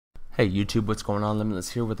Hey YouTube, what's going on? Limitless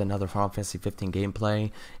here with another Final Fantasy 15 gameplay,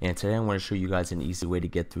 and today I'm going to show you guys an easy way to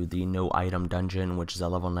get through the no item dungeon, which is a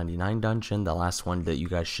level 99 dungeon, the last one that you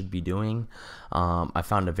guys should be doing. I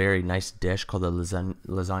found a very nice dish called the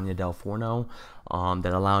Lasagna del Forno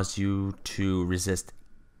that allows you to resist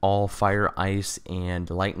all fire, ice, and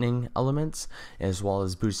lightning elements, as well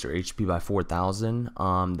as boost your HP by 4,000.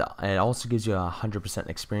 It also gives you a 100%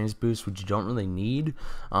 experience boost, which you don't really need,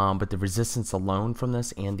 but the resistance alone from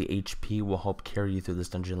this and the HP will help carry you through this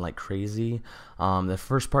dungeon like crazy. The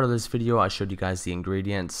first part of this video, I showed you guys the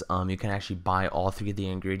ingredients. You can actually buy all three of the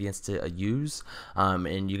ingredients to use,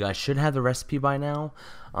 and you guys should have the recipe by now.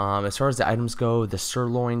 As far as the items go, the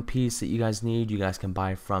sirloin piece that you guys need, you guys can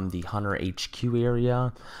buy from the Hunter HQ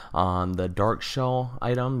area. The dark shell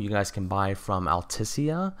item you guys can buy from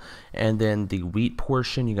Alticia, and then the wheat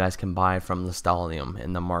portion you guys can buy from Lestalium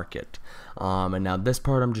in the market. And now this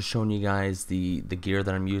part I'm just showing you guys the gear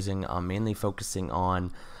that I'm using. I'm mainly focusing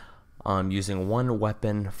on using one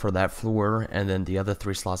weapon for that floor, and then the other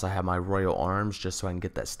 3 slots I have my royal arms just so I can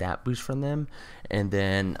get that stat boost from them. And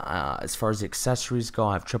then as far as the accessories go,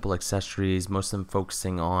 I have triple accessories, most of them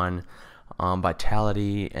focusing on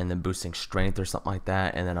vitality and then boosting strength or something like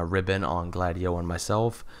that, and then a ribbon on Gladio and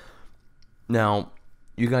myself. Now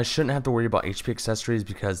you guys shouldn't have to worry about HP accessories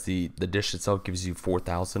because the dish itself gives you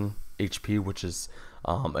 4,000 HP, which is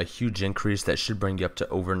a huge increase that should bring you up to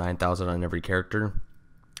over 9,000 on every character.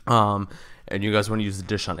 And you guys want to use the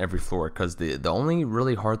dish on every floor, because the only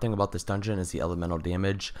really hard thing about this dungeon is the elemental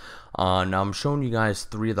damage. Now I'm showing you guys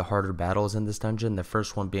 3 of the harder battles in this dungeon. The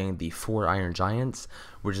first one being the 4 Iron Giants,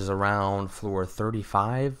 which is around floor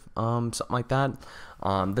 35, something like that.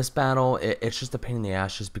 This battle, it's just a pain in the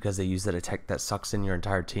ass just because they use that attack that sucks in your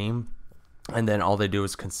entire team, and then all they do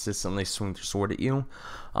is consistently swing their sword at you.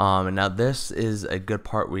 And now this is a good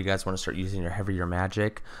part where you guys want to start using your heavier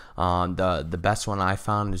magic. The best one I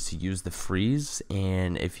found is to use the freeze,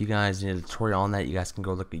 and if you guys need a tutorial on that, you guys can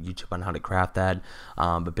go look at YouTube on how to craft that.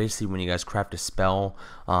 But basically when you guys craft a spell,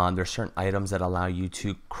 there's certain items that allow you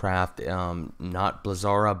to craft not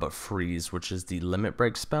Blizzara but freeze, which is the limit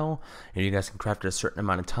break spell, and you guys can craft it a certain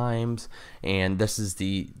amount of times, and this is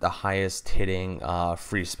the highest hitting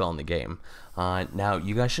freeze spell in the game. Now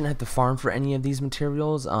you guys shouldn't have to farm for any of these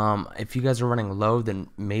materials. If you guys are running low, then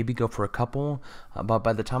maybe go for a couple, but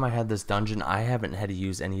by the time I had this dungeon, I haven't had to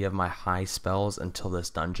use any of my high spells until this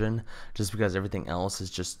dungeon, just because everything else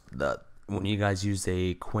is just when you guys use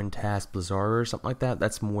a Quintas Blizzara or something like that,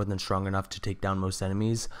 that's more than strong enough to take down most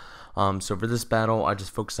enemies. So for this battle, I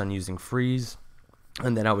just focused on using freeze,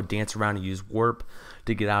 and then I would dance around and use warp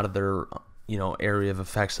to get out of their area of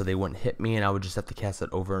effect so they wouldn't hit me, and I would just have to cast it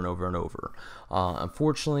over and over and over.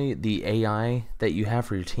 Unfortunately, the AI that you have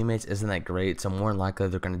for your teammates isn't that great, so more than likely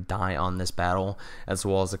they're going to die on this battle, as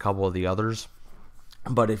well as a couple of the others.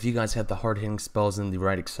 But if you guys have the hard-hitting spells and the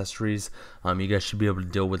right accessories, you guys should be able to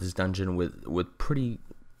deal with this dungeon with pretty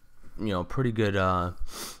good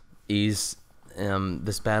ease.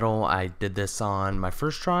 This battle, I did this on my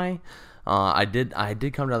first try. I did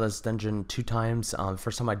come to this dungeon 2 times.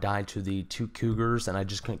 First time I died to the 2 cougars and I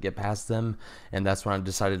just couldn't get past them, and that's when I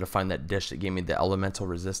decided to find that dish that gave me the elemental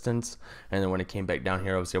resistance, and then when it came back down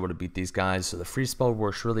here I was able to beat these guys. So the freeze spell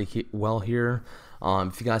works really well here.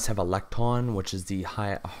 If you guys have Electon, which is the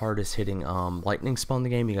hardest hitting lightning spell in the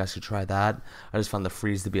game, you guys should try that. I just found the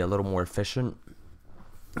freeze to be a little more efficient.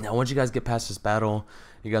 Now once you guys get past this battle,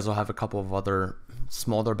 you guys will have a couple of other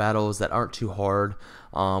smaller battles that aren't too hard.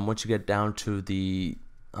 Once you get down to the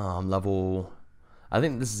level, I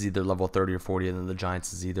think this is either level 30 or 40, and then the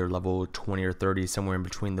Giants is either level 20 or 30, somewhere in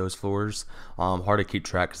between those floors. Hard to keep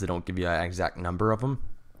track because they don't give you an exact number of them.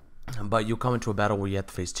 But you'll come into a battle where you have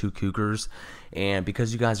to face 2 cougars, and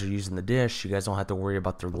because you guys are using the dish, you guys don't have to worry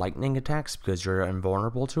about their lightning attacks because you're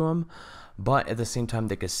invulnerable to them. But at the same time,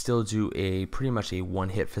 they can still do pretty much a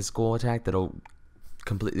one-hit physical attack that'll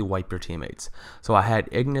completely wipe your teammates. So I had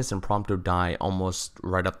Ignis and Prompto die almost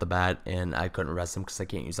right up the bat, and I couldn't rest them because I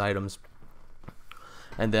can't use items.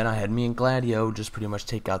 And then I had me and Gladio just pretty much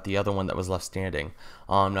take out the other one that was left standing.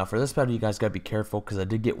 Now for this battle, you guys gotta be careful because I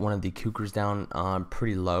did get one of the cougars down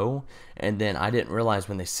pretty low, and then I didn't realize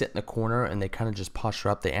when they sit in the corner and they kind of just posture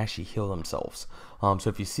up, they actually heal themselves. So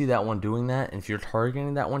if you see that one doing that, and if you're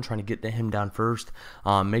targeting that one, trying to get him down first,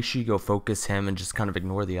 make sure you go focus him and just kind of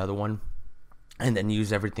ignore the other one, and then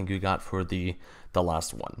use everything you got for the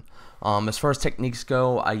last one. As far as techniques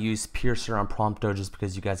go, I use Piercer on Prompto just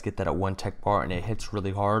because you guys get that at 1 tech bar and it hits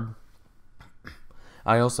really hard.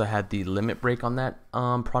 I also had the limit break on that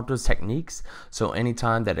Prompto's techniques, so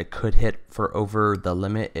anytime that it could hit for over the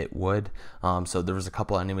limit, it would. So there was a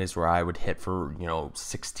couple enemies where I would hit for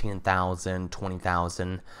 16,000,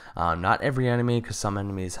 20,000. Not every enemy, because some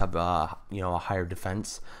enemies have a higher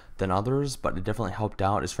defense than others, but it definitely helped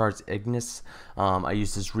out. As far as Ignis, I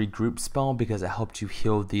used this regroup spell because it helped you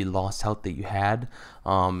heal the lost health that you had.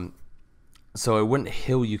 So it wouldn't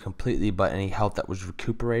heal you completely, but any health that was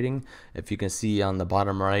recuperating, if you can see on the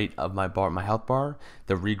bottom right of my health bar,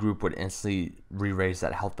 the regroup would instantly re-raise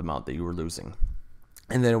that health amount that you were losing.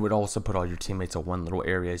 And then it would also put all your teammates in one little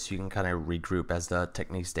area, so you can kind of regroup, as the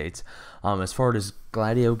technique states. As far as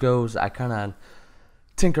Gladio goes, I kind of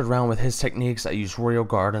tinkered around with his techniques. I used Royal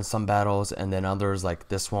Guard in some battles, and then others like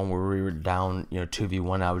this one where we were down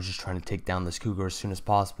 2v1, I was just trying to take down this cougar as soon as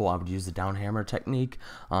possible. I would use the down hammer technique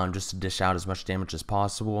just to dish out as much damage as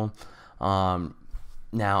possible.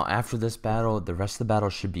 Now after this battle, the rest of the battle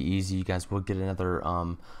should be easy. You guys will get another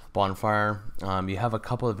bonfire. You have a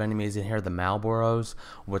couple of enemies in here, the Malboros,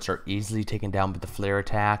 which are easily taken down with the flare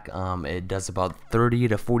attack. It does about 30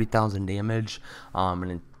 to 40,000 damage,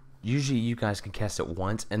 and usually you guys can cast it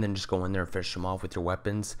once and then just go in there and finish them off with your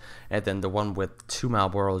weapons. And then the one with 2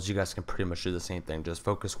 Malboros, you guys can pretty much do the same thing. Just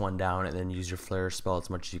focus one down and then use your flare spell as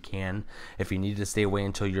much as you can. If you need to stay away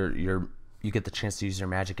until you get the chance to use your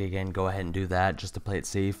magic again, go ahead and do that just to play it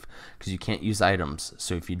safe, because you can't use items.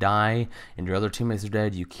 So if you die and your other teammates are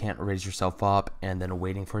dead, you can't raise yourself up, and then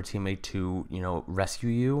waiting for a teammate to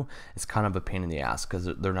rescue you is kind of a pain in the ass because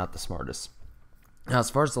they're not the smartest. Now,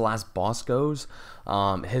 as far as the last boss goes,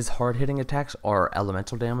 his hard-hitting attacks are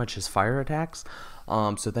elemental damage, his fire attacks.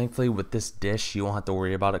 So thankfully with this dish, you won't have to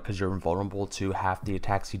worry about it because you're invulnerable to half the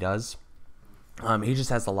attacks he does. He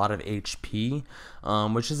just has a lot of HP,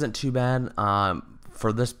 which isn't too bad.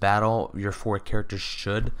 For this battle, your 4 characters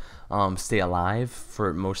should stay alive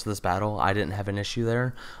for most of this battle. I didn't have an issue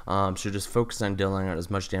there. So just focus on dealing out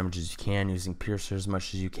as much damage as you can, using Piercer as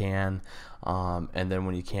much as you can, and then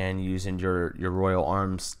when you can, using your Royal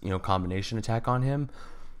Arms combination attack on him.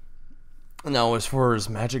 Now, as far as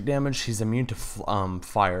magic damage, he's immune to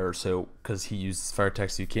fire, so because he uses fire attack,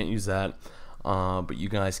 so you can't use that. But you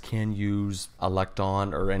guys can use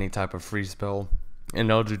Electon or any type of free spell, and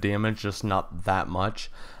it'll do damage, just not that much.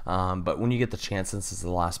 But when you get the chance, since it's the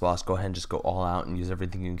last boss, go ahead and just go all out and use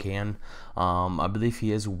everything you can. I believe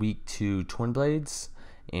he is weak to Twin Blades,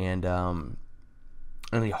 and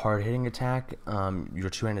any hard-hitting attack, your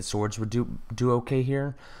two-handed swords would do okay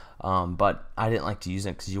here. But I didn't like to use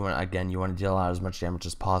it because you want to deal out as much damage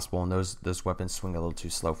as possible, and those weapons swing a little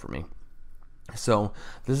too slow for me. So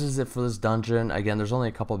this is it for this dungeon. Again, there's only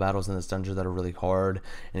a couple battles in this dungeon that are really hard,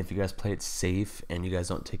 and if you guys play it safe and you guys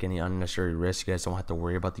don't take any unnecessary risks, you guys don't have to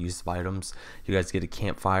worry about the use of items. You guys get a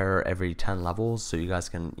campfire every 10 levels, so you guys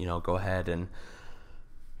can go ahead and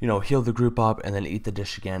heal the group up and then eat the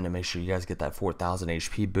dish again to make sure you guys get that 4,000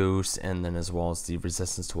 HP boost, and then as well as the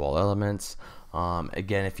resistance to all elements.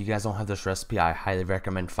 Again, if you guys don't have this recipe, I highly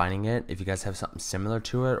recommend finding it. If you guys have something similar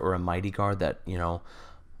to it, or a Mighty Guard that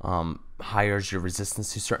hires your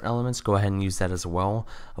resistance to certain elements, go ahead and use that as well.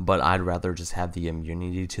 But I'd rather just have the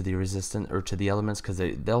immunity to the resistance or to the elements, because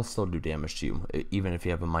they'll still do damage to you even if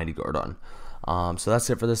you have a Mighty Guard on. So that's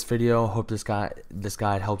it for this video. Hope this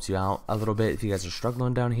guide helps you out a little bit if you guys are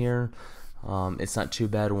struggling down here. It's not too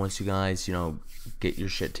bad once you guys get your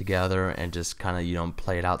shit together and just kind of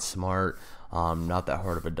play it out smart. Not that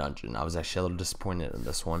hard of a dungeon. I was actually a little disappointed in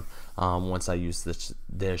this one once I used this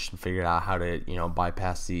dish and figured out how to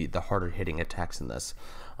bypass the harder hitting attacks in this.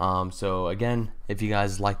 So again, if you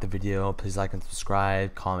guys like the video, please like and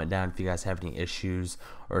subscribe. Comment down if you guys have any issues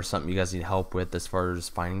or something you guys need help with as far as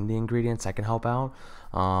finding the ingredients. I can help out,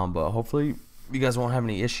 but hopefully you guys won't have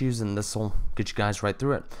any issues, and this will get you guys right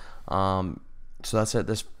through it. So that's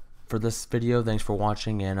it for this video. Thanks for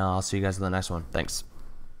watching, and I'll see you guys in the next one. Thanks.